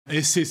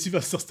Et c'est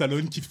Sylvester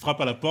Stallone qui frappe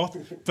à la porte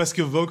parce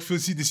que Vogue fait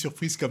aussi des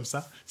surprises comme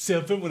ça. C'est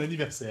un peu mon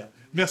anniversaire.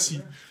 Merci.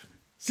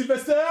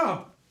 Sylvester!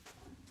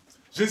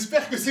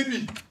 J'espère que c'est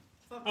lui.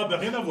 Ah ben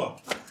rien à voir.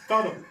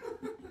 Pardon.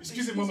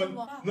 Excusez-moi, madame.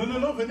 Non, non,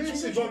 non, venez,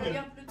 c'est Vogue.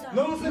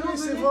 Non, venez,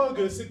 c'est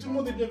Vogue. Tout le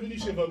monde est bienvenu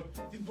chez Vogue.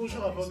 Dites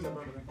bonjour à Vogue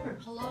là-bas.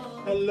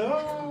 Hello.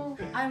 Hello.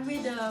 I'm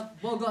with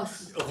Beau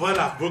Gosse.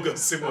 Voilà, Beau Gosse,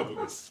 c'est moi, Beau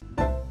Gosse.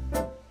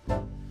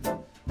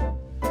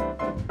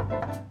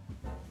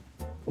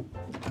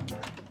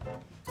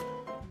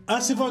 Ah,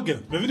 c'est Vogue.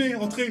 Ben, venez,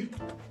 entrez.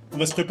 On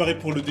va se préparer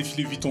pour le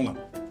défilé Vuitton, là.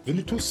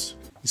 Venez tous.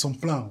 Ils sont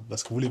pleins,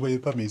 parce que vous les voyez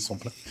pas, mais ils sont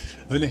pleins.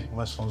 Venez, on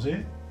va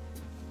changer.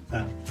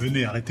 Ah,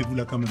 venez, arrêtez-vous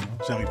là quand même,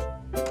 hein. J'arrive.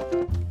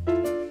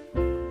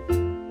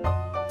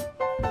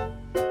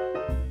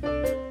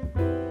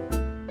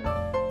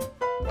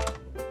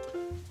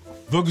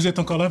 Vogue, vous êtes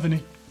encore là?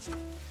 Venez.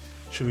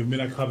 Je vais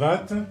mettre la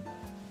cravate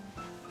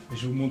et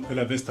je vais vous montrer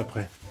la veste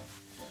après.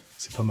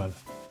 C'est pas mal.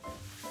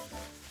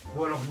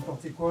 Bon, alors vous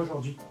portez quoi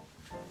aujourd'hui?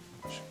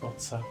 Je porte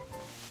ça.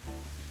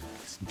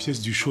 C'est une pièce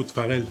du show de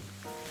Pharrell.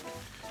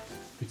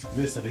 Petite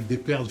veste avec des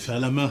perles faites à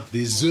la main,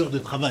 des heures de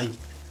travail.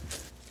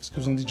 Qu'est-ce que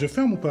vous en dites? Je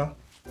ferme ou pas?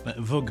 Bah,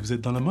 Vogue, vous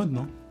êtes dans la mode,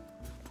 non?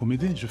 Pour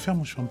m'aider, je ferme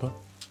ou je ferme pas?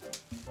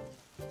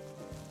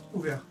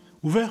 Ouvert.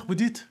 Ouvert, vous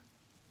dites?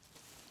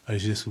 Allez,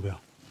 je laisse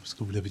ouvert, parce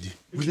que vous l'avez dit.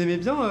 Vous aimez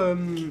bien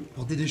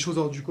porter des choses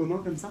hors du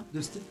commun comme ça,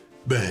 de ce type?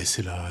 Ben,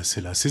 c'est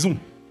la saison.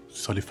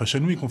 Sur les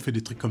Fashion Week, on fait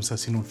des trucs comme ça,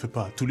 sinon on le fait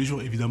pas. Tous les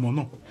jours, évidemment,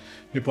 non.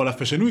 Mais pour la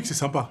Fashion Week, c'est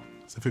sympa.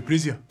 Ça fait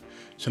plaisir.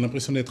 J'ai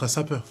l'impression d'être un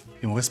sapeur.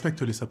 Et on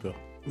respecte les sapeurs.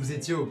 Vous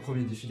étiez au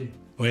premier défilé.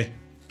 Ouais.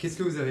 Qu'est-ce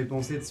que vous avez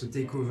pensé de ce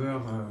takeover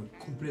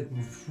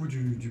complètement fou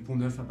du Pont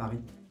Neuf à Paris?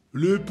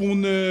 Le Pont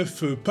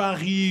Neuf,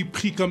 Paris,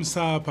 pris comme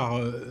ça par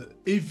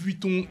et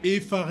Vuitton et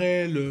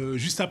Pharrell,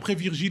 juste après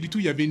Virgile et tout,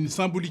 il y avait une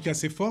symbolique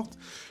assez forte.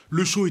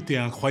 Le show était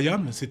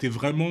incroyable, c'était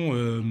vraiment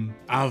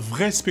un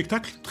vrai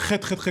spectacle, très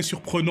très très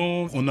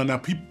surprenant. On en a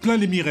pris plein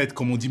les mirettes,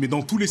 comme on dit, mais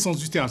dans tous les sens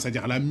du terme,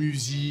 c'est-à-dire la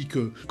musique,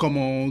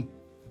 comment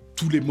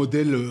tous les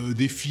modèles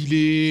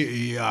défilés,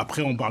 et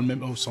après on parle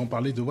même, sans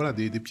parler de voilà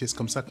des pièces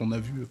comme ça qu'on a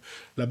vues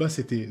là-bas,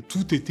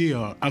 tout était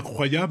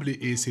incroyable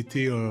et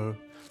c'était, vous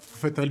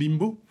faites un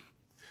limbo.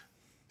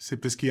 C'est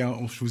parce qu'il y a,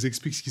 je vous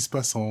explique ce qui se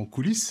passe en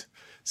coulisses,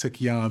 c'est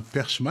qu'il y a un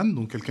perchman,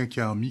 donc quelqu'un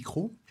qui a un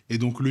micro, et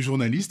donc le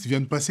journaliste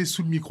vient de passer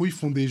sous le micro, ils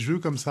font des jeux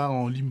comme ça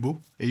en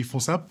limbo, et ils font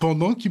ça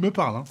pendant qu'ils me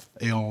parlent, hein,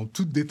 et en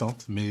toute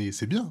détente, mais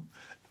c'est bien,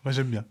 moi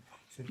j'aime bien.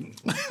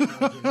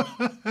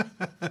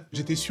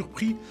 J'étais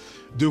surpris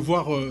de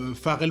voir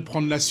Pharrell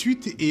prendre la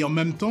suite et en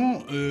même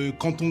temps,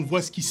 quand on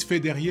voit ce qui se fait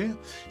derrière,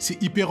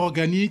 c'est hyper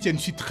organique, il y a une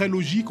suite très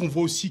logique. On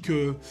voit aussi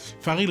que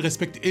Pharrell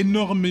respecte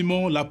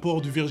énormément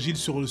l'apport du Virgile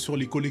sur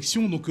les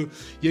collections, donc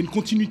il y a une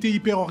continuité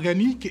hyper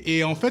organique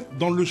et en fait,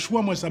 dans le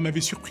choix, moi ça m'avait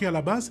surpris à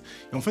la base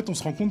et en fait on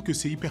se rend compte que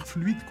c'est hyper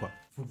fluide, quoi.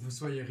 Faut que vous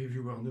soyez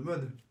reviewer de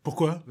mode.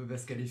 Pourquoi?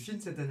 Parce qu'elle est fine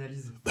cette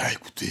analyse. Bah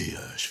écoutez,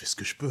 je fais ce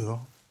que je peux,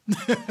 hein.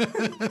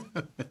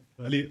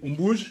 Allez, on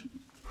bouge.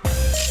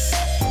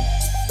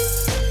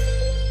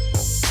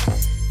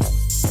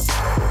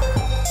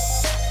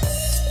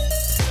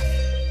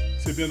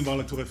 C'est bien de voir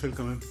la Tour Eiffel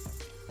quand même.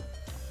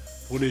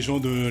 Pour les gens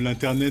de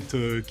l'internet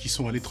qui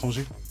sont à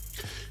l'étranger,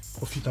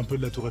 profite un peu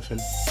de la Tour Eiffel.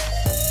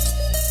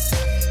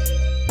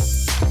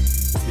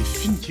 Les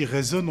films qui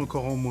résonnent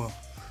encore en moi,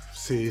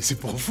 c'est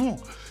profond.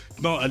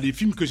 Non, les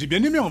films que j'ai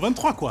bien aimés en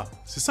 23 quoi.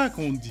 C'est ça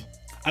qu'on dit.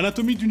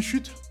 Anatomie d'une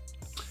chute,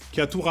 qui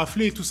a tout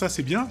raflé et tout ça,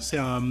 c'est bien. C'est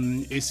un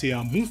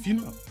bon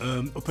film.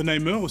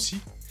 Oppenheimer aussi.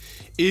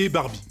 Et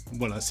Barbie.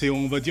 Voilà,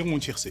 on va dire, mon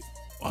tiercé.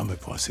 Ah, mais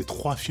c'est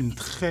 3 films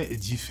très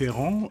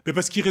différents. Mais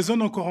parce qu'ils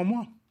résonnent encore en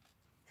moi.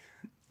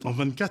 En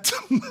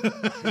 24.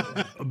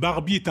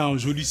 Barbie est un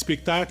joli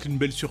spectacle, une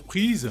belle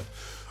surprise.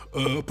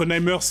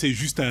 Oppenheimer, c'est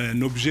juste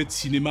un objet de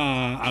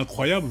cinéma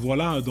incroyable,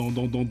 voilà, dans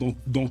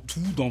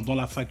tout, dans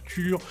la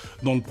facture,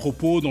 dans le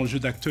propos, dans le jeu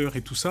d'acteur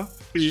et tout ça.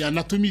 Et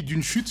Anatomie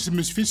d'une chute, ça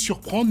me fait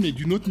surprendre, mais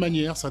d'une autre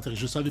manière.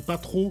 Je savais pas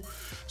trop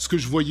ce que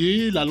je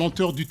voyais, la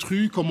lenteur du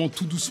truc, comment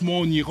tout doucement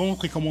on y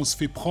rentre et comment on se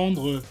fait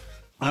prendre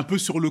un peu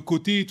sur le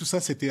côté et tout ça,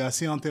 c'était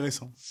assez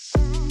intéressant.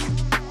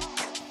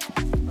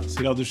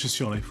 C'est l'heure de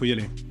chaussures, là, il faut y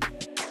aller.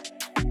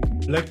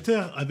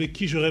 L'acteur avec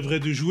qui je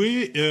rêverais de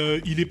jouer,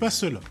 il n'est pas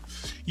seul.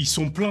 Ils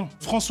sont pleins.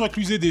 François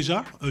Cluzet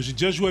déjà, j'ai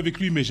déjà joué avec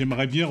lui, mais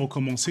j'aimerais bien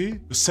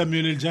recommencer.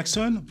 Samuel L.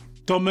 Jackson.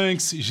 Tom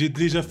Hanks, j'ai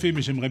déjà fait,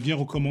 mais j'aimerais bien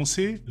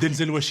recommencer.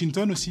 Denzel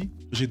Washington aussi.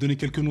 J'ai donné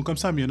quelques noms comme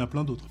ça, mais il y en a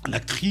plein d'autres.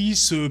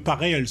 L'actrice,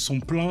 pareil, elles sont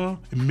pleins.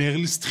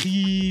 Meryl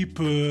Streep,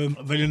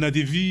 Viola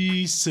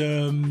Davis,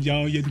 il y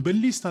a une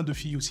bonne liste de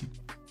filles aussi.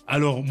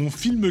 Alors, mon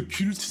film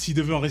culte, s'il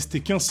devait en rester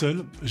qu'un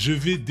seul, je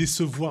vais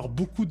décevoir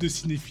beaucoup de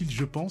cinéphiles,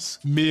 je pense.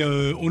 Mais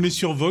on est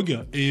sur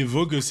Vogue, et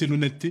Vogue, c'est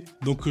l'honnêteté.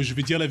 Donc, je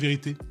vais dire la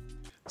vérité.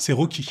 C'est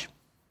Rocky.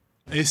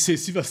 Et c'est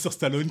Sylvester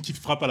Stallone qui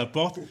frappe à la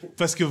porte,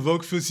 parce que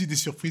Vogue fait aussi des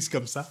surprises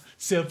comme ça.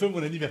 C'est un peu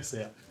mon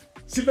anniversaire.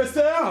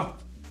 Sylvester!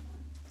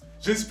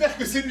 J'espère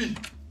que c'est lui.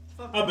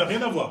 Ah ben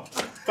rien à voir.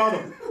 Pardon.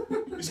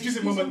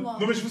 Excusez-moi, madame.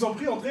 Non, mais je vous en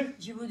prie, entrez.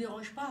 Je vous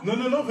dérange pas. Non,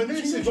 venez,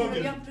 Sinon, c'est je Vogue.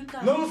 reviens plus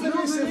tard. Non,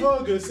 venez, c'est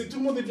Vogue. Tout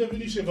le monde est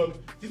bienvenu chez Vogue.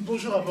 Dites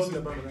bonjour à Vogue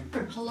là-bas, madame.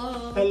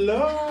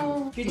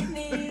 Hello. Good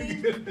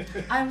evening.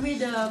 I'm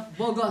with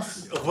Beau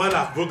Gosse.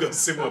 Voilà, Beau Gosse,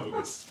 c'est moi, Beau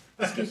Gosse.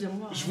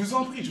 Excusez-moi. Je vous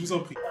en prie, je vous en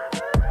prie.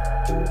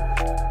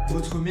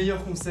 Votre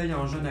meilleur conseil à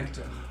un jeune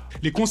acteur?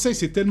 Les conseils,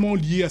 c'est tellement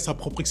lié à sa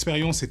propre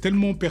expérience, c'est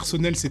tellement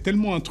personnel, c'est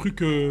tellement un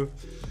truc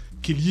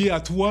qui est lié à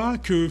toi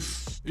que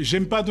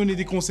j'aime pas donner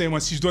des conseils. Moi,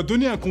 si je dois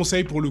donner un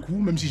conseil pour le coup,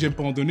 même si j'aime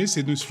pas en donner,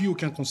 c'est ne suis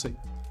aucun conseil.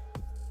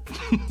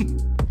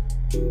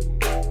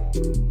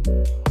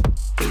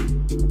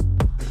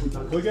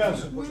 Regarde,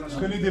 je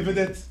connais des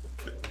vedettes.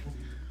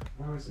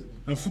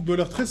 Un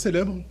footballeur très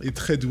célèbre et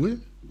très doué,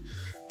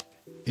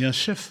 et un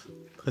chef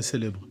très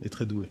célèbre et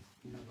très doué.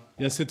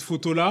 Il y a cette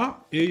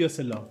photo-là et il y a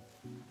celle-là.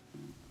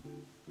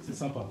 C'est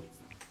sympa.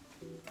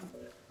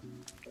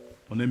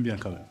 On aime bien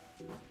quand même.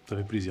 Ça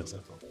fait plaisir, ça.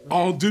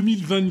 En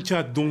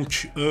 2024,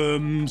 donc,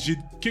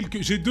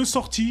 j'ai 2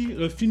 sorties.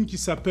 Un film qui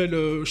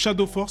s'appelle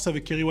Shadow Force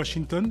avec Kerry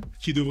Washington,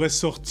 qui devrait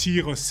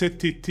sortir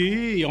cet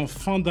été. Et en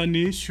fin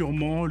d'année,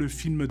 sûrement, le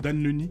film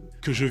d'Anne Lenny,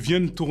 que je viens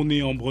de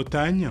tourner en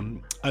Bretagne,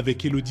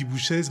 avec Élodie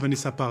Bouchès,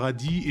 Vanessa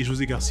Paradis et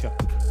José Garcia.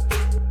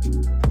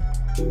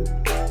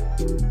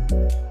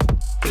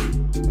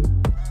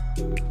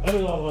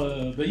 Alors,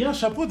 il y a un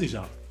chapeau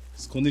déjà.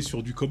 Parce qu'on est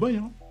sur du cow-boy.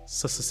 Hein.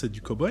 Ça c'est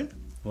du cow-boy.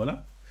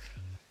 Voilà.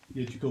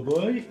 Il y a du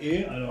cow-boy.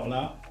 Et alors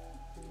là,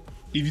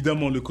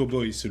 évidemment, le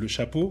cow-boy, c'est le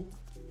chapeau.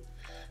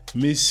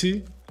 Mais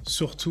c'est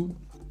surtout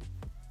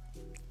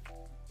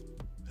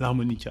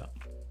l'harmonica.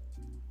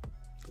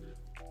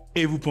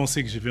 Et vous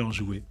pensez que je vais en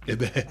jouer? Eh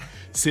ben,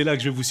 c'est là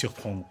que je vais vous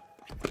surprendre.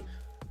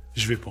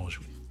 Je vais pas en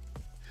jouer.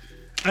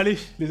 Allez,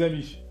 les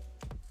amis.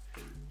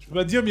 Je peux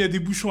pas te dire, mais il y a des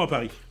bouchons à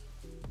Paris.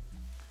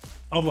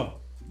 Au revoir.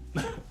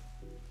 Je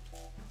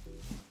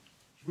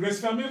vous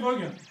laisse fermer,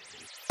 Vogue.